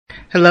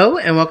Hello,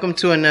 and welcome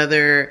to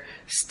another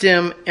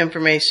STEM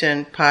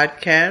Information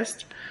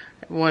Podcast,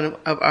 one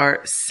of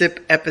our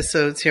SIP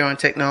episodes here on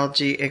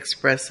Technology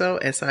Espresso,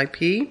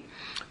 SIP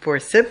for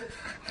SIP.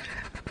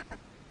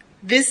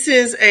 This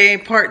is a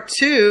part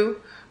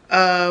 2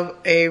 of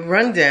a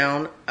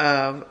rundown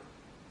of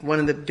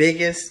one of the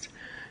biggest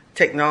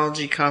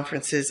technology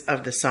conferences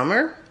of the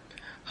summer,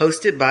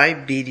 hosted by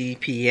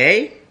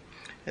BDPA,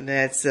 and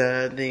that's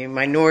the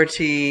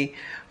minority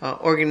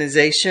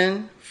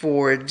organization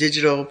for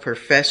digital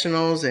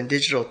professionals and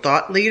digital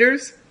thought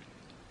leaders.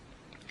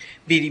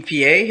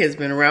 BDPA has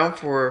been around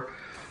for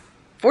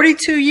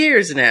 42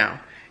 years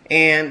now,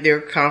 and their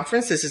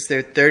conference, this is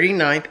their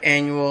 39th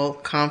annual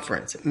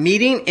conference,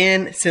 meeting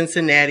in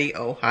Cincinnati,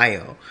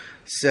 Ohio.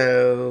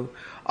 So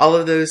all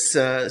of those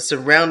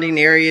surrounding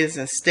areas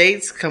and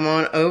states, come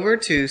on over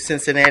to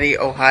Cincinnati,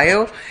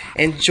 Ohio,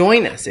 and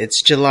join us.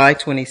 It's July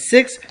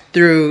 26th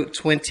through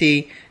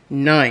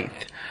 29th.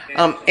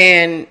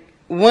 And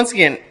once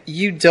again,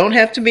 you don't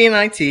have to be in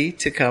IT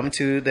to come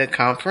to the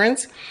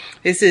conference.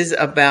 This is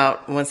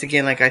about, once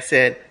again, like I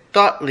said,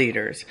 thought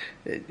leaders.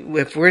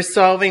 If we're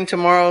solving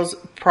tomorrow's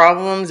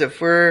problems, if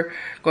we're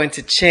going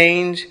to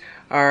change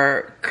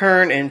our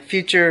current and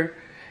future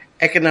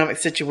economic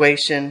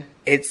situation,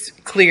 it's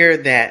clear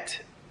that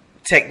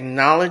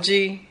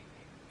technology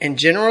in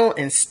general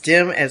and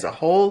STEM as a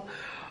whole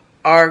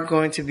are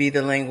going to be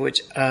the language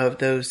of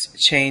those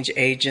change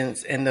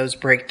agents and those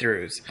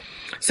breakthroughs.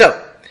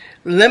 So,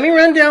 let me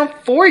run down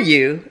for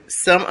you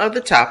some of the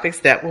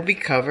topics that will be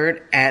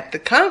covered at the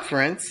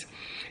conference,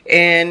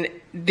 and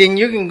then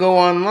you can go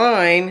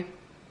online,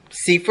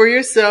 see for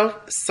yourself,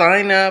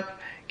 sign up,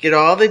 get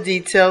all the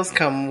details,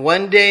 come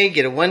one day,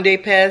 get a one-day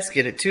pass,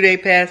 get a two-day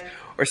pass,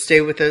 or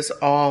stay with us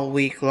all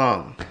week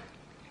long.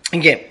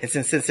 Again, it's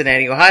in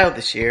Cincinnati, Ohio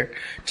this year,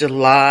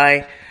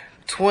 July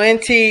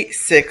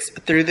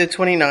 26th through the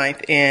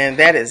 29th, and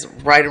that is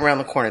right around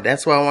the corner.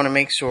 That's why I want to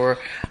make sure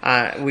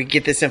we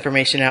get this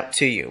information out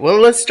to you. Well,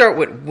 let's start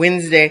with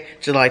Wednesday,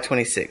 July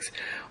 26th.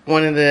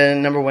 One of the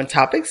number one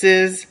topics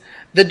is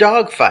the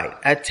dogfight,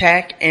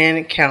 attack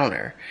and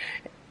counter.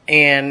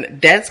 And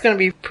that's going to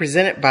be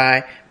presented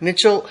by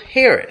Mitchell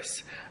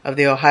Harris of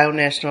the Ohio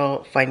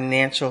National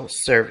Financial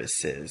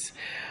Services.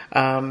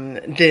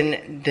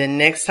 Then the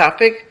next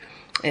topic,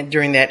 and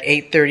during that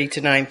 8:30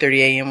 to 9:30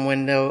 a.m.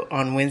 window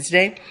on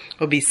Wednesday,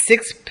 will be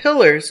 6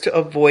 pillars to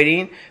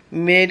avoiding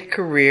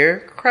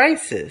mid-career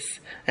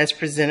crisis. That's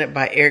presented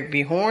by Eric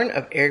B. Horn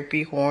of Eric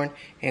B. Horn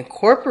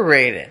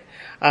Incorporated.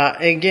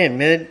 Again,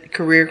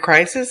 mid-career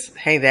crisis,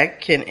 hey,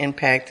 that can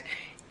impact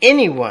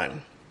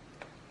anyone.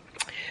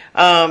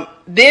 Then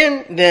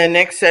the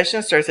next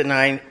session starts at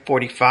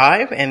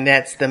 9:45, and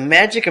that's the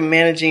magic of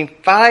managing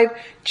 5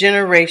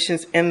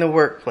 generations in the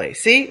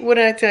workplace. See, what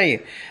did I tell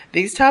you?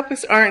 These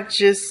topics aren't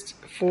just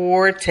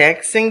for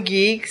techs and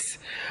geeks.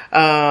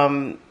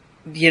 5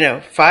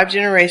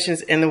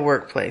 generations in the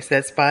workplace.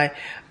 That's by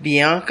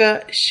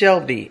Bianca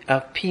Shelby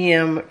of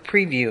PM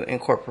Preview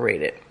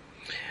Incorporated.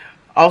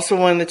 Also,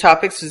 one of the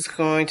topics is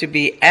going to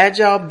be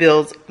Agile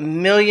builds $1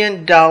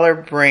 million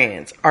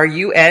brands. Are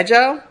you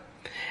agile?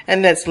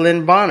 And that's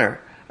Lynn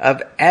Bonner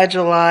of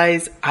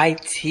Agilize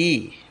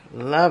IT.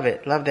 Love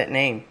it. Love that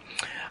name.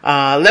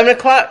 11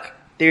 o'clock,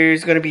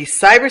 there's going to be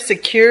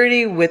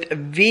cybersecurity with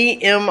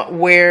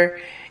VMware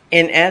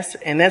NS,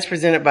 and that's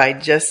presented by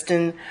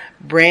Justin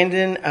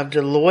Brandon of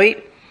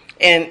Deloitte.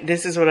 And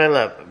this is what I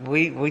love.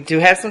 We do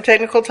have some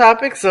technical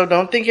topics, so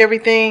don't think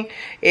everything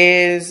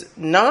is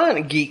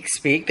non-geek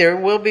speak. There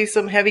will be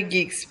some heavy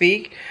geek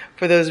speak.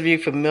 For those of you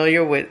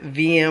familiar with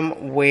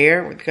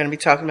VMware, we're going to be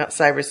talking about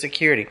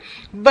cybersecurity.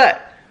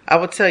 But I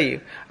will tell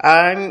you,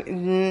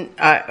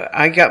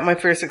 I got my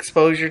first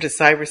exposure to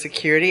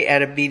cybersecurity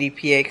at a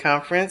BDPA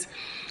conference.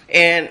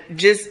 And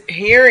just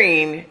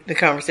hearing the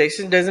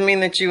conversation doesn't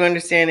mean that you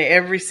understand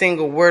every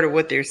single word of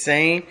what they're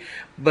saying,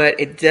 but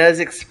it does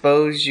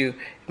expose you.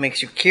 It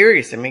makes you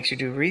curious. It makes you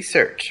do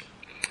research.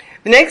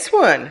 The next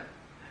one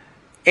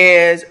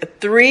is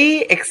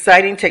 3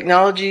 exciting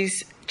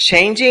technologies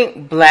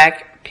changing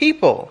Black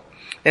people.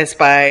 That's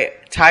by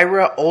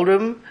Tyra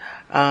Oldham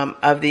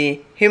of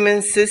the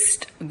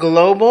Humancist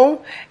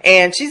Global,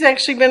 and she's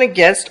actually been a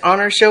guest on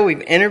our show.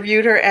 We've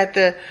interviewed her at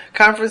the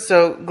conference,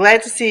 so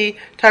glad to see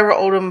Tyra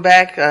Oldham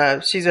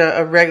back. She's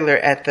a regular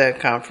at the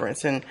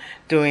conference and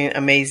doing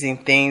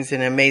amazing things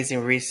and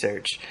amazing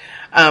research.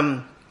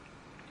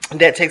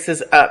 That takes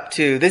us up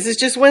to, this is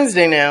just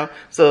Wednesday now,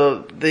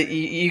 so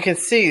you can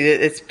see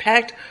that it's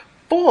packed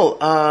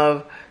full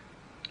of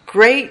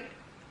great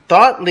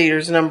thought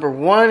leaders, number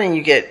one, and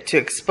you get to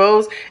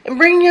expose and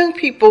bring young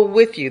people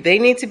with you. They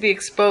need to be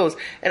exposed.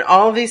 And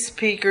all these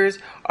speakers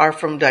are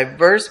from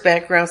diverse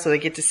backgrounds, so they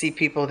get to see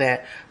people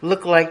that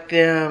look like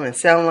them and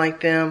sound like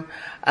them.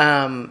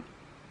 And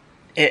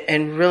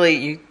really,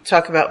 you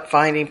talk about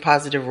finding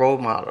positive role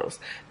models.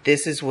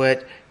 This is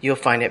what you'll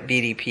find at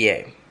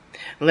BDPA.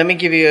 Let me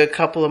give you a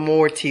couple of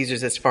more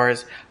teasers as far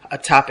as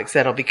topics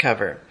that'll be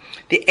covered.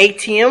 The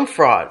ATM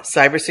fraud,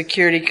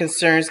 cybersecurity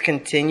concerns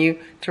continue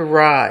to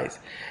rise.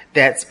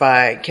 That's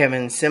by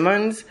Kevin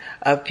Simmons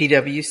of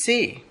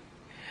PwC.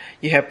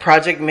 You have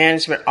Project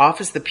Management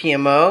Office, the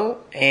PMO,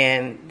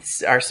 and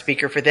our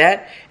speaker for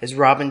that is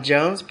Robin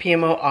Jones,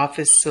 PMO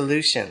Office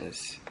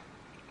Solutions.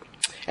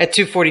 At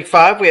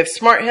 2:45, we have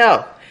Smart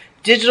Health,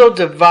 Digital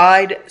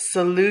Divide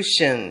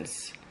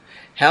Solutions.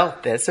 Health,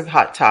 that's a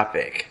hot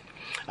topic.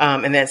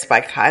 And that's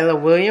by Kyla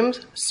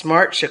Williams,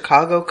 Smart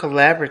Chicago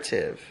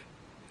Collaborative.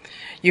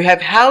 You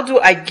have How Do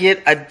I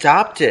Get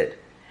Adopted?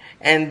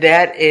 And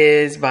that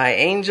is by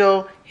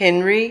Angel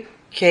Henry,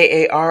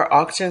 KAR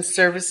Auction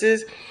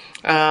Services.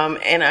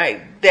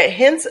 That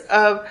hints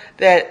of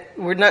that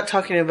we're not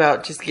talking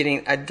about just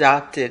getting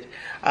adopted.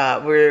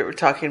 We're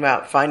talking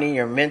about finding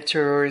your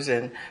mentors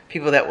and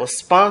people that will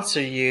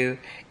sponsor you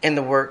in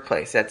the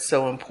workplace. That's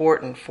so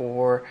important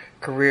for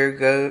career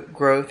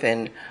growth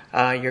and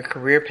your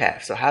career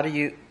path. So how do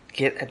you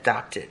get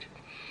adopted?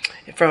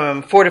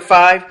 From 4 to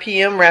 5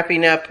 p.m.,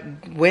 wrapping up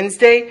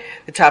Wednesday,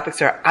 the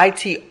topics are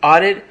IT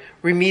audit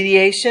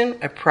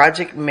remediation, a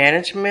project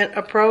management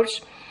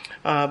approach,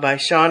 by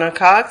Shauna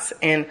Cox,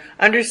 and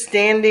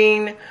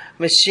Understanding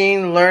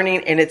Machine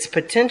Learning and Its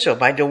Potential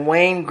by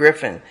Dwayne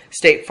Griffin,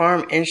 State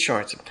Farm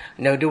Insurance.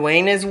 I know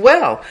Dwayne as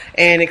well,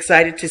 and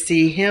excited to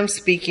see him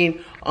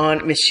speaking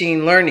on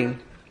machine learning.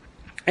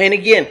 And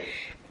again,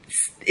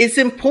 it's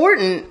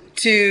important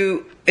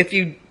to, if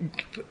you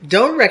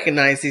don't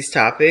recognize these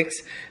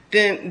topics,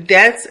 then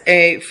that's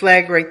a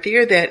flag right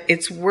there that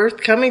it's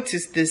worth coming to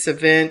this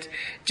event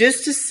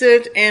just to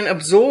sit and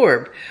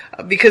absorb,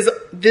 because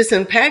this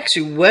impacts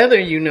you whether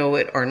you know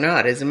it or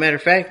not. As a matter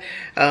of fact,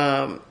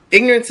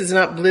 ignorance is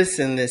not bliss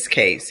in this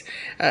case.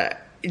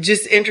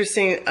 Just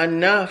interesting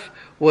enough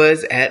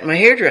was at my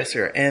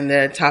hairdresser, and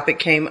the topic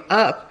came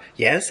up.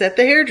 Yes, at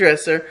the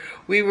hairdresser,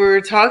 we were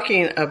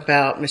talking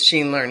about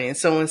machine learning, and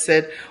someone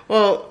said,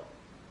 well,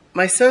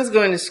 my son's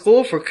going to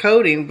school for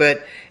coding,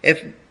 but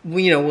if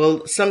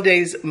will some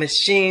days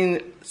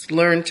machines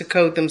learn to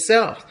code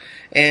themselves?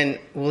 And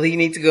will he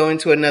need to go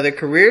into another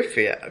career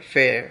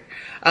field?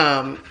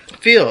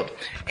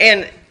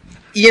 And,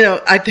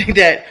 I think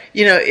that,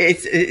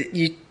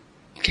 you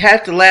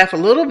have to laugh a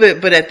little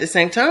bit, but at the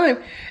same time,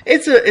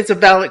 it's a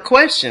valid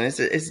question.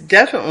 It's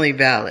definitely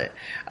valid.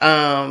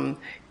 And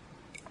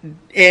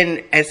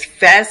as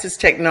fast as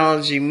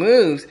technology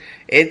moves,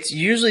 it's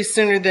usually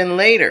sooner than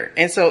later.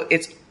 And so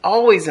it's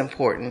always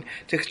important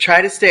to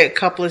try to stay a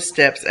couple of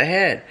steps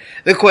ahead.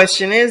 The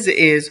question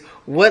is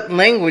what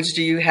language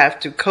do you have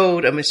to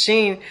code a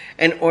machine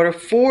in order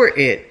for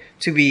it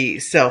to be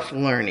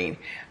self-learning?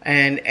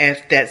 And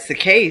if that's the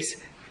case,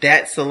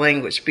 that's the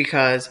language,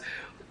 because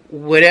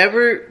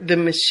whatever the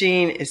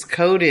machine is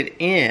coded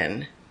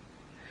in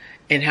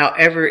and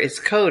however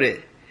it's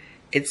coded,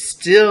 it's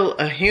still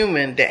a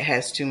human that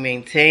has to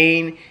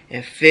maintain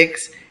and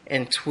fix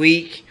and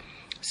tweak.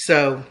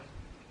 So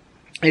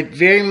it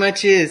very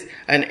much is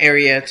an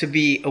area to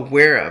be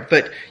aware of,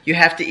 but you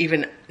have to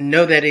even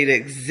know that it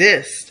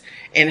exists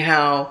and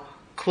how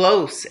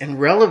close and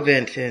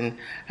relevant and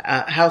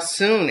how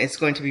soon it's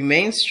going to be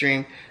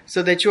mainstream,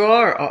 so that you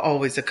are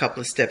always a couple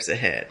of steps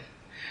ahead.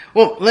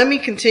 Well, let me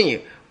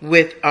continue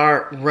with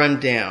our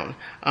rundown.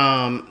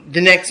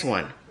 The next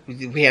one,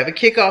 we have a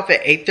kickoff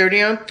at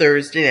 8:30 on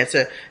Thursday. That's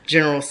a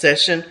general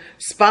session,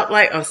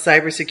 Spotlight on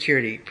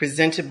Cybersecurity,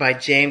 presented by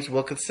James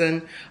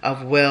Wilkinson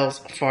of Wells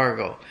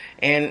Fargo.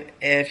 And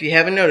if you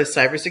haven't noticed,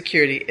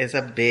 cybersecurity is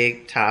a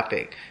big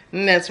topic.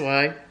 And that's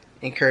why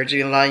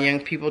encouraging a lot of young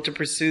people to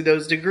pursue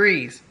those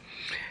degrees.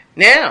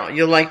 Now,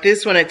 you'll like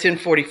this one at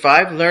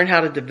 10:45. Learn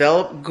how to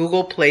develop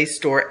Google Play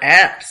Store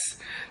apps.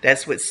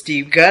 That's with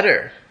Steve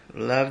Gutter.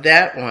 Love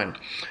that one.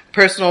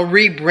 Personal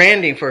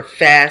rebranding for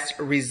fast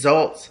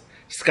results.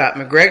 Scott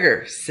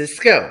McGregor,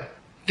 Cisco.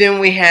 Then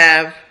we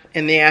have,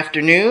 in the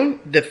afternoon,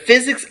 the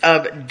physics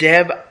of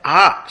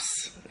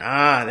DevOps.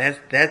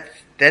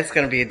 That's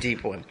going to be a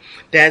deep one.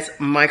 That's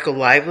Michael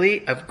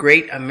Lively of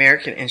Great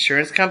American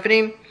Insurance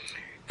Company.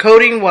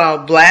 Coding While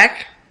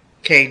Black,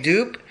 Kay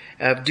Dupe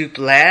of Dupe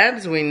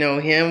Labs. We know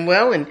him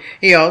well, and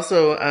he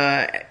also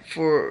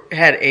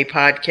had a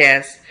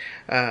podcast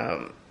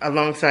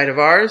alongside of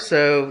ours,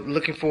 so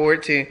looking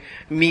forward to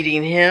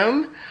meeting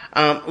him.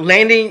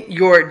 Landing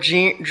Your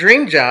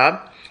Dream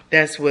Job,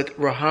 that's with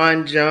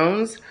Rohan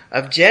Jones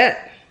of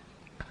Jet.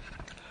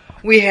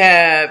 We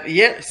have,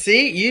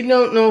 you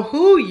don't know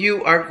who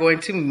you are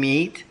going to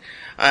meet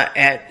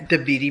at the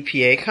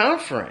BDPA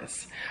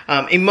conference.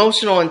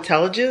 Emotional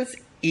Intelligence,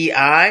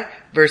 EI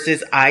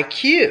versus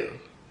IQ.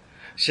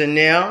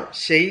 Chanel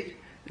Sheikh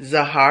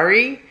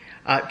Zahari,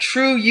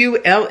 True U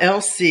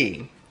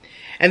LLC.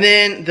 And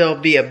then there'll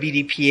be a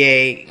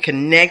BDPA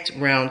Connect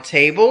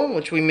Roundtable,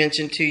 which we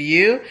mentioned to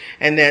you.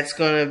 And that's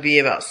going to be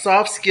about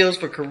soft skills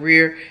for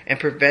career and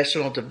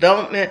professional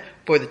development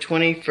for the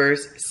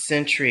 21st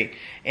century.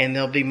 And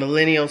there'll be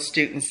millennial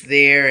students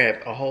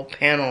there, a whole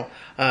panel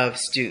of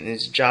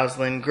students,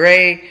 Jocelyn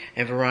Gray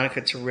and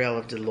Veronica Terrell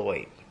of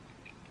Deloitte.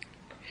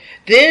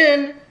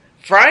 Then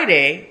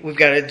Friday, we've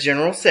got a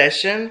general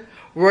session,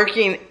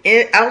 working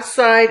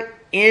outside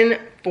in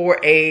for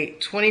a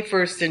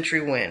 21st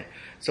century win.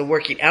 So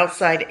Working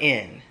Outside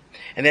In.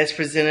 And that's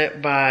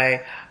presented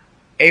by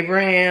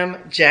Abraham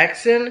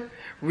Jackson,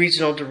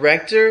 Regional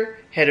Director,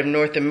 Head of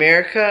North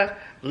America,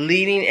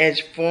 Leading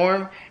Edge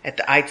Forum at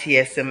the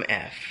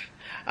ITSMF.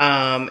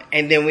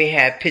 And then we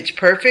have Pitch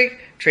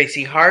Perfect,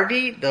 Tracy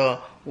Harvey, the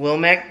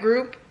Wilmac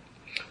Group.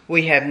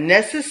 We have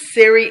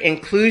Necessary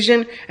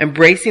Inclusion,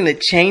 Embracing the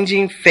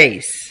Changing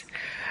Face.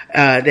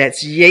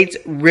 That's Yates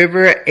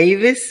River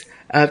Avis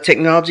of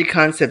Technology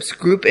Concepts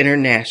Group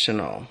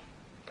International.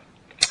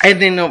 And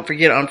then don't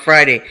forget on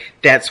Friday,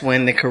 that's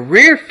when the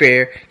career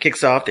fair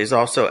kicks off. There's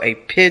also a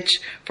pitch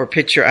for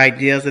Pitch Your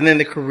Ideas. And then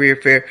the career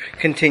fair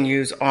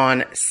continues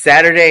on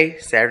Saturday.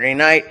 Saturday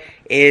night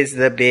is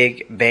the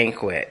big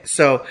banquet.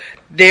 So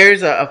there's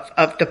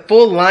the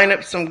full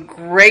lineup, some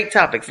great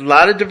topics, a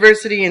lot of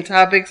diversity in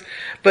topics,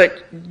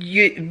 but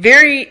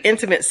very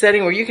intimate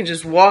setting where you can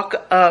just walk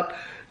up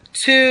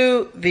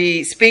to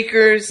the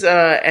speakers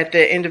at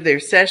the end of their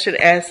session,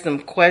 ask them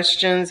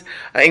questions,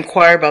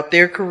 inquire about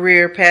their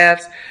career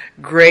paths.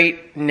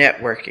 Great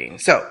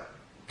networking. So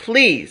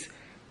please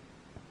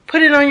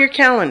put it on your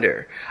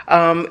calendar.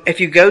 If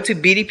you go to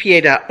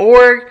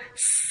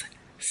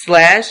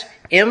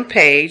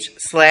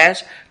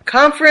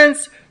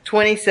bdpa.org/mpage/conference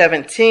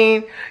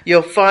 2017,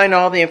 you'll find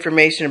all the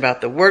information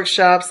about the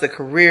workshops, the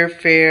career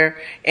fair,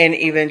 and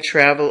even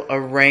travel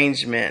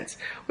arrangements.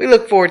 We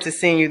look forward to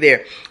seeing you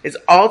there. It's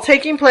all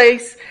taking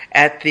place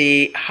at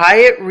the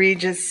Hyatt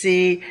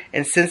Regency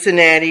in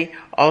Cincinnati.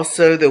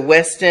 Also, the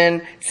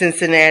Westin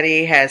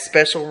Cincinnati has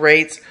special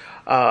rates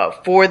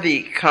for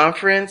the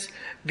conference.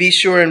 Be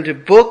sure to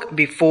book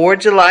before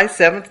July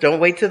 7th. Don't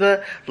wait till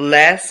the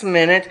last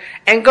minute.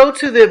 And go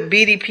to the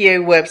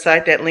BDPA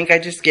website, that link I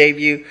just gave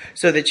you,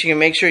 so that you can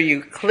make sure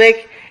you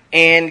click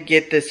and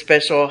get the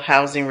special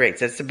housing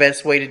rates. That's the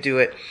best way to do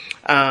it.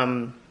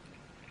 I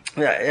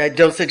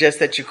don't suggest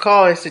that you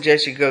call. I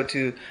suggest you go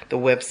to the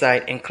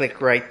website and click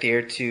right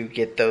there to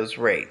get those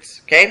rates.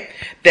 Okay?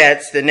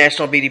 That's the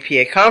National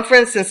BDPA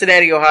Conference,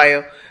 Cincinnati,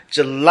 Ohio,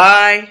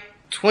 July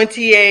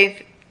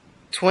 28th,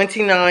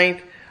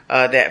 29th.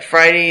 That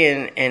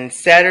Friday and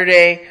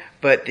Saturday,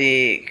 but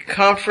the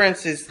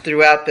conference is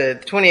throughout the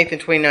 28th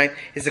and 29th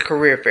is a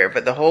career fair,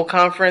 but the whole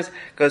conference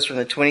goes from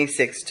the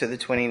 26th to the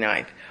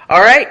 29th.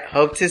 All right,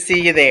 hope to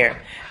see you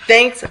there.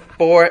 Thanks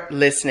for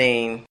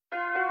listening.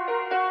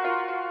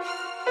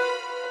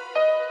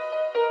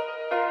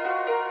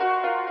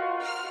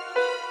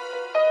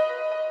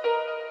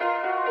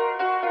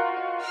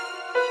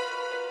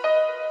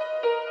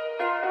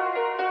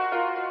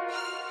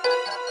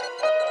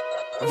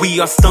 We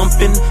are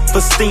stumping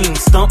for steam,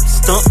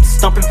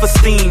 stumping for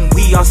steam.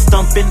 We are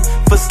stumping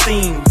for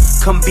steam.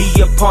 Come be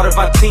a part of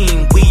our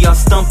team. We are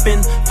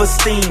stumping for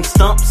steam,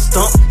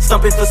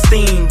 stumping for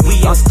steam.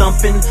 We are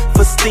stumping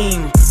for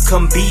steam.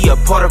 Come be a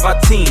part of our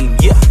team.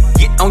 Yeah,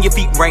 get on your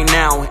feet right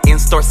now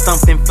and start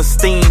stumping for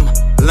steam.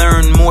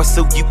 Learn more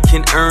so you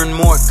can earn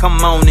more.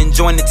 Come on and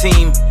join the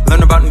team.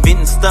 Learn about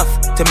inventing stuff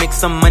to make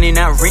some money,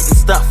 not renting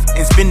stuff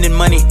and spending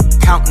money,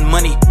 counting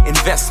money,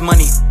 invest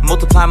money,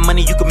 multiply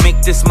money. You can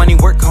make this money,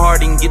 work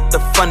hard and get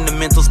the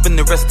fundamentals. Spend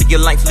the rest of your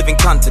life living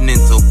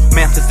continental.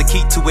 Math is the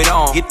key to it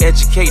all. Get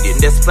educated,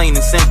 that's plain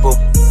and simple.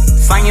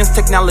 Science,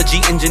 technology,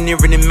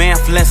 engineering, and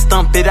math, let's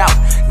stump it out.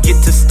 Get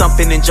to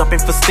stumping and jumping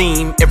for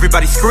steam.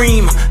 Everybody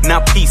scream, now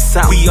peace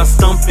out. We are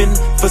stumping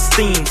for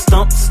steam,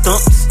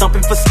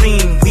 stumping for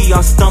steam. We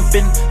are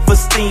stumping for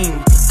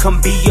steam. Come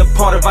be a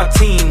part of our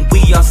team.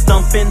 We are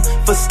stumping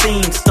for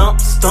steam,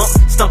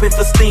 stumping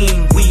for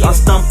steam. We are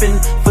stumping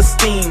for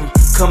steam.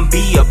 Come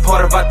be a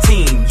part of our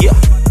team, yeah.